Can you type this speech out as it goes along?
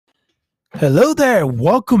Hello there.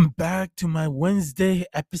 Welcome back to my Wednesday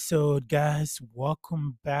episode, guys.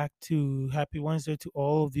 Welcome back to Happy Wednesday to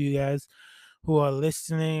all of you guys who are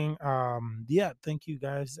listening. Yeah, thank you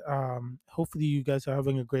guys. Hopefully you guys are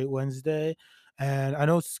having a great Wednesday. And I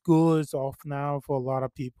know school is off now for a lot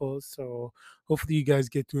of people, so hopefully you guys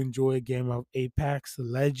get to enjoy a game of Apex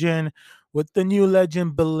Legend with the new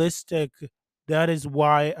legend Ballistic. That is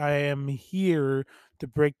why I am here to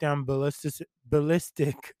break down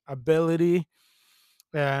ballistic ability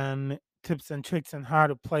and tips and tricks on how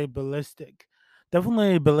to play ballistic.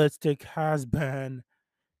 Definitely, ballistic has been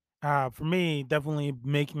for me definitely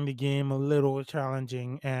making the game a little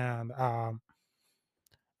challenging, and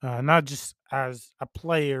not just as a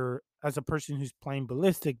player, as a person who's playing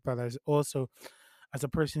ballistic, but as also as a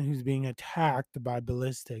person who's being attacked by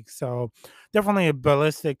ballistic. So definitely a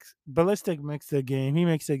ballistic makes the game. He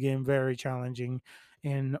makes the game very challenging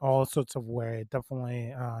in all sorts of way.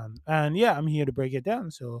 Definitely, and yeah, I'm here to break it down.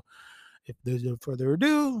 So if there's no further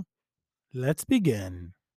ado, let's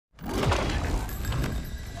begin.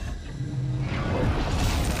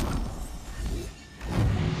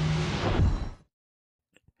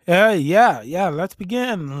 Yeah. Let's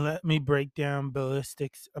begin. Let me break down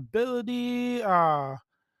Ballistic's ability.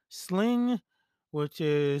 Sling, which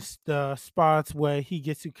is the spots where he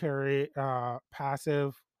gets to carry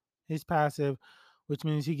passive, his passive, which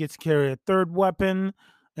means he gets to carry a third weapon,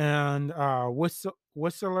 and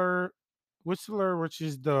whistler, which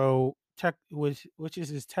is the tech, which is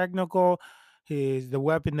his technical, his the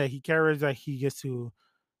weapon that he carries that he gets to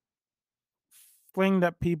fling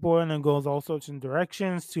that people in and goes all sorts of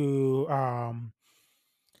directions to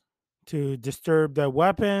disturb their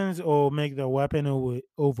weapons or make the weapon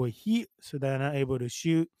overheat so they're not able to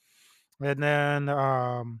shoot. And then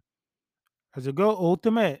as a go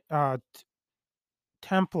ultimate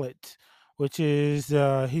template, which is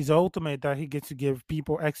his ultimate that he gets to give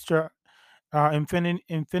people extra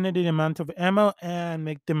infinity amount of ammo and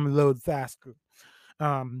make them load faster.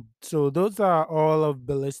 So those are all of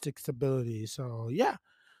ballistic's abilities. So yeah,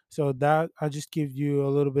 so that I just give you a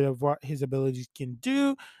little bit of what his abilities can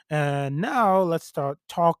do, and now let's start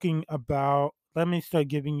talking about. Let me start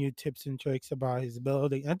giving you tips and tricks about his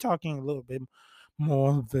ability and talking a little bit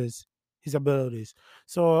more of his abilities.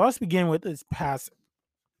 So let's begin with his passive.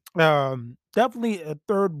 Definitely a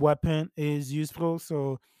third weapon is useful.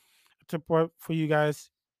 So tip for you guys: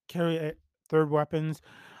 carry third weapons.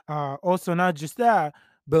 Also, not just that,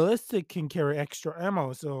 ballistic can carry extra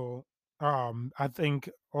ammo. So, I think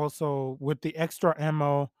also with the extra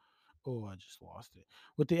ammo. Oh, I just lost it.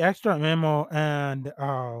 With the extra ammo and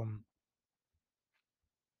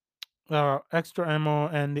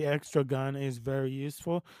the extra gun is very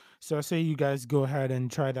useful. So I say you guys go ahead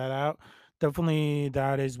and try that out. Definitely,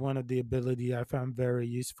 that is one of the ability I found very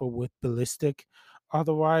useful with ballistic.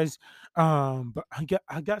 Otherwise, but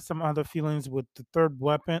I got some other feelings with the third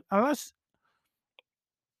weapon. Unless,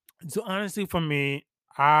 so honestly, for me,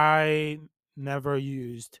 I never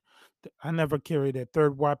I never carried a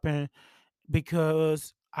third weapon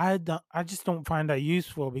because I just don't find that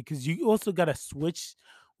useful because you also got to switch,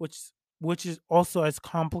 which which is also as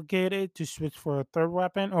complicated to switch for a third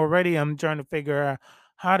weapon. Already I'm trying to figure out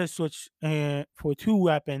how to switch for two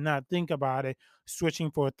weapon, not think about it switching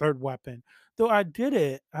for a third weapon. Though I did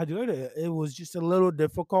it. It was just a little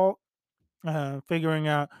difficult figuring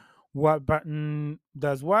out what button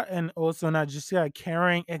does what, and also not just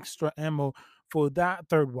carrying extra ammo for that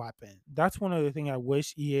third weapon. That's one of the things I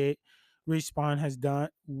wish EA Respawn has done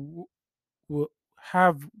w-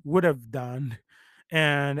 would have done,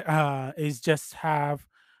 and is just have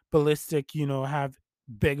ballistic, have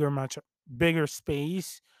much bigger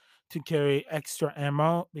space to carry extra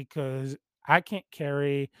ammo because I can't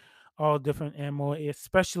carry all different ammo,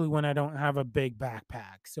 especially when I don't have a big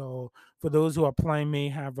backpack. So for those who are playing may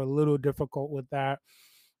have a little difficult with that.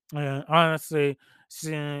 Honestly,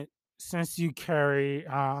 since since you carry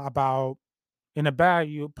about in a bag,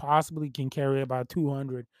 you possibly can carry about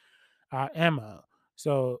 200 ammo.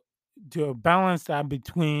 So to balance that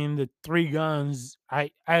between the three guns, I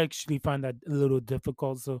actually find that a little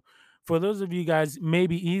difficult. So for those of you guys,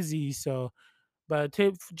 maybe easy. So, but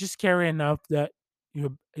just carry enough that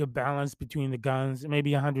your balance between the guns,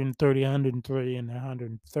 maybe 130, 130, and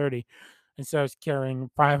 130, instead of carrying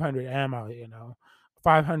 500 ammo.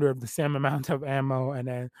 500 of the same amount of ammo, and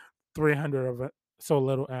then 300 of it, so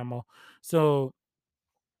little ammo. So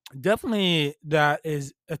definitely that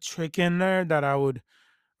is a trick in there that I would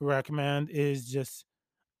recommend. Is just,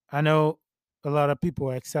 I know a lot of people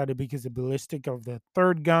are excited because the ballistic of the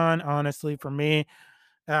third gun. Honestly, for me,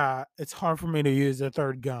 it's hard for me to use a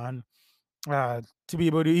third gun to be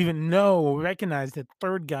able to even know or recognize the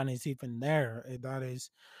third gun is even there. That is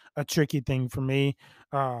a tricky thing for me.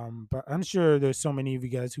 But I'm sure there's so many of you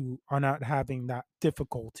guys who are not having that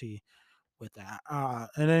difficulty with that.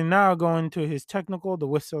 And then now going to his technical, the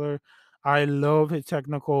Whistler. I love his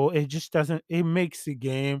technical. It just doesn't. It makes the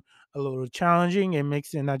game a little challenging. It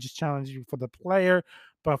makes it not just challenging for the player,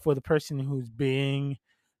 but for the person who's being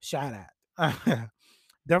shot at.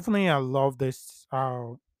 Definitely, I love this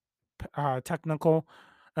technical.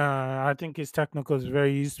 I think his technical is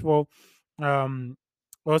very useful. Um,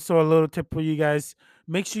 Also, a little tip for you guys: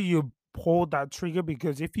 make sure you pull that trigger,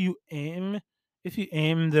 because if you aim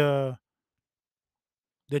the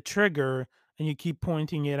trigger and you keep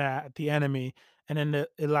pointing it at the enemy, and then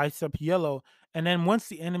it lights up yellow, and then once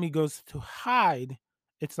the enemy goes to hide,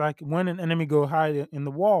 it's like when an enemy go hide in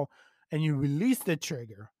the wall and you release the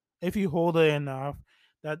trigger. If you hold it enough,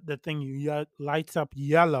 that the thing lights up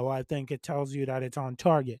yellow, I think it tells you that it's on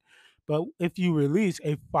target. But if you release,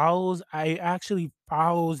 it actually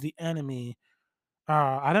follows the enemy.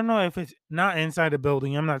 I don't know if it's not inside the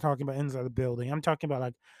building. I'm not talking about inside the building. I'm talking about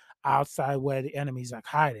like outside where the enemy's like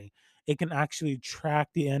hiding. It can actually track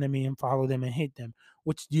the enemy and follow them and hit them,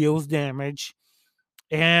 which deals damage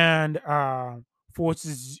and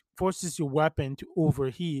forces your weapon to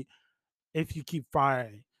overheat if you keep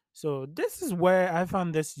firing. So this is where I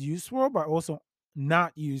found this useful, but also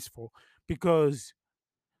not useful, because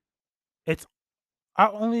it's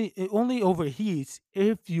it only overheats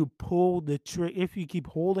if you pull the trigger, if you keep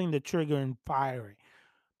holding the trigger and firing.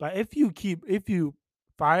 But if you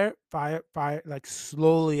fire like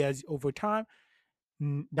slowly as over time,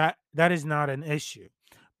 that is not an issue.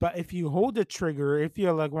 But if you hold the trigger, if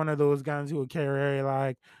you're like one of those guys who will carry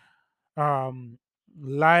like um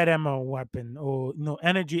light ammo weapon, or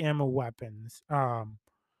energy ammo weapons,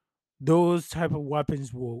 those type of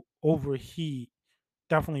weapons will overheat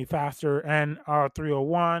definitely faster. And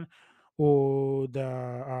R301 or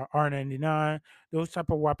the R99, those type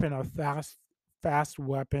of weapon are fast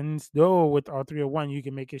weapons. Though with R301 you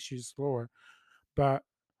can make issues slower, but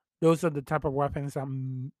those are the type of weapons that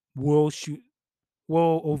will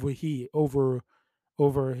overheat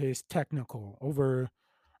over his technical, over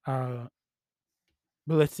uh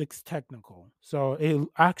ballistics technical. So it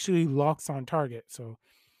actually locks on target. So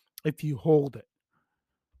if you hold it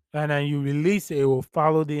and then you release it, it will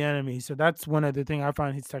follow the enemy. So that's one of the things I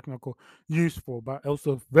find his technical useful, but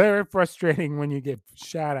also very frustrating when you get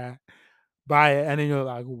shot at by it, and then you're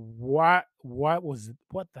like, what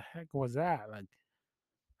the heck was that? Like,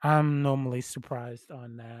 I'm normally surprised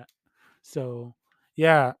on that. So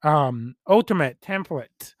yeah, ultimate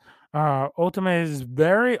template. Ultimate is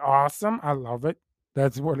very awesome. I love it.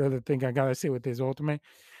 That's one of the things I gotta say with this ultimate.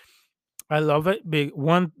 I love it. Big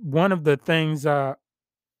one of the things.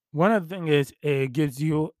 One of the thing is it gives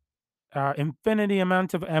you infinity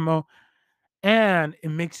amounts of ammo, and it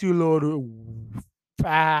makes you a little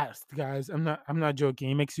fast, guys. I'm not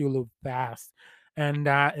joking. It makes you a little fast, and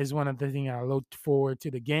that is one of the things I looked forward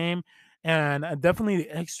to the game, and definitely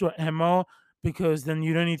the extra ammo, because then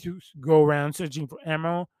you don't need to go around searching for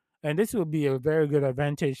ammo, and this will be a very good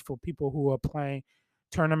advantage for people who are playing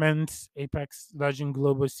tournaments, Apex Legend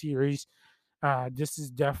Global Series. This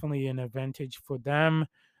is definitely an advantage for them.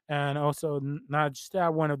 And also, not just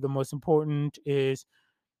that, one of the most important is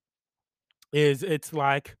it's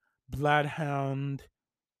like Bloodhound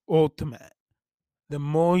Ultimate. The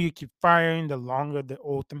more you keep firing, the longer the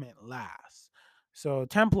ultimate lasts. So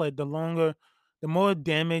template, the more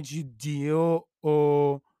damage you deal,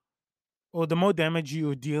 or the more damage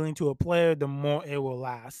you're dealing to a player, the more it will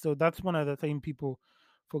last. So that's one of the things people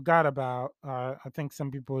forgot about. I think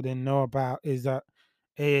some people didn't know about, is that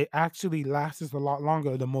it actually lasts a lot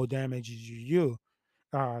longer the more damage you do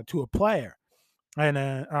to a player. And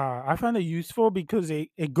I find it useful because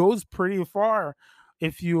it goes pretty far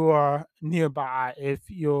if you are nearby. If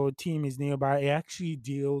your team is nearby, it actually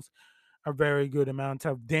deals a very good amount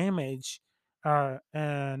of damage.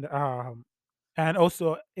 And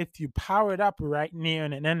also, if you power it up right near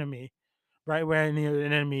an enemy, right where near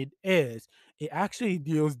an enemy is, it actually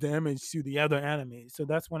deals damage to the other enemy. So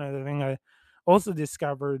that's one of the things I also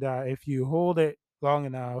discovered, that if you hold it long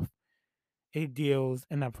enough, it deals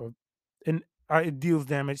enough of and it deals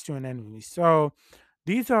damage to an enemy. So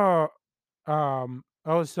these are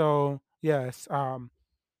also, yes, uh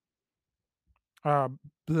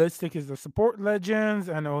ballistic is the support legends,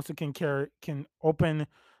 and also can open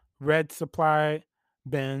red supply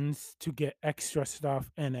bins to get extra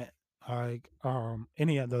stuff in it, like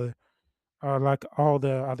any other like all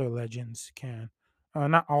the other legends can.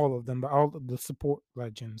 Not all of them, but all of the support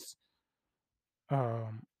legends.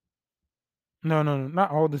 Um No, no, no,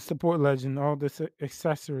 not all the support legend, all the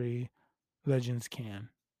accessory legends can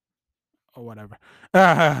or whatever.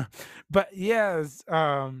 Uh, but yes,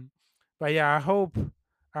 but yeah, I hope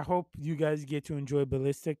you guys get to enjoy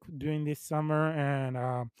Ballistic during this summer,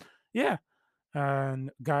 and yeah,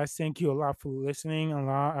 and guys, thank you a lot for listening. A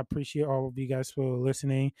lot, I appreciate all of you guys for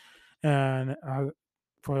listening, and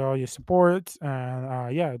for all your support.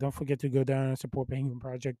 And yeah, don't forget to go down and support Penguin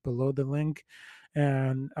Project below the link,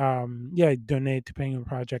 and yeah, donate to Penguin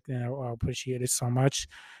Project, and I'll appreciate it so much.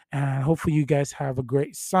 And hopefully, you guys have a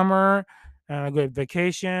great summer and a great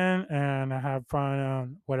vacation, and have fun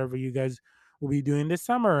on whatever you guys will be doing this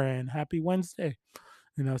summer. And happy Wednesday.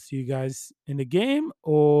 And I'll see you guys in the game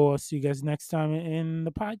or see you guys next time in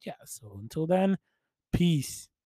the podcast. So until then, peace.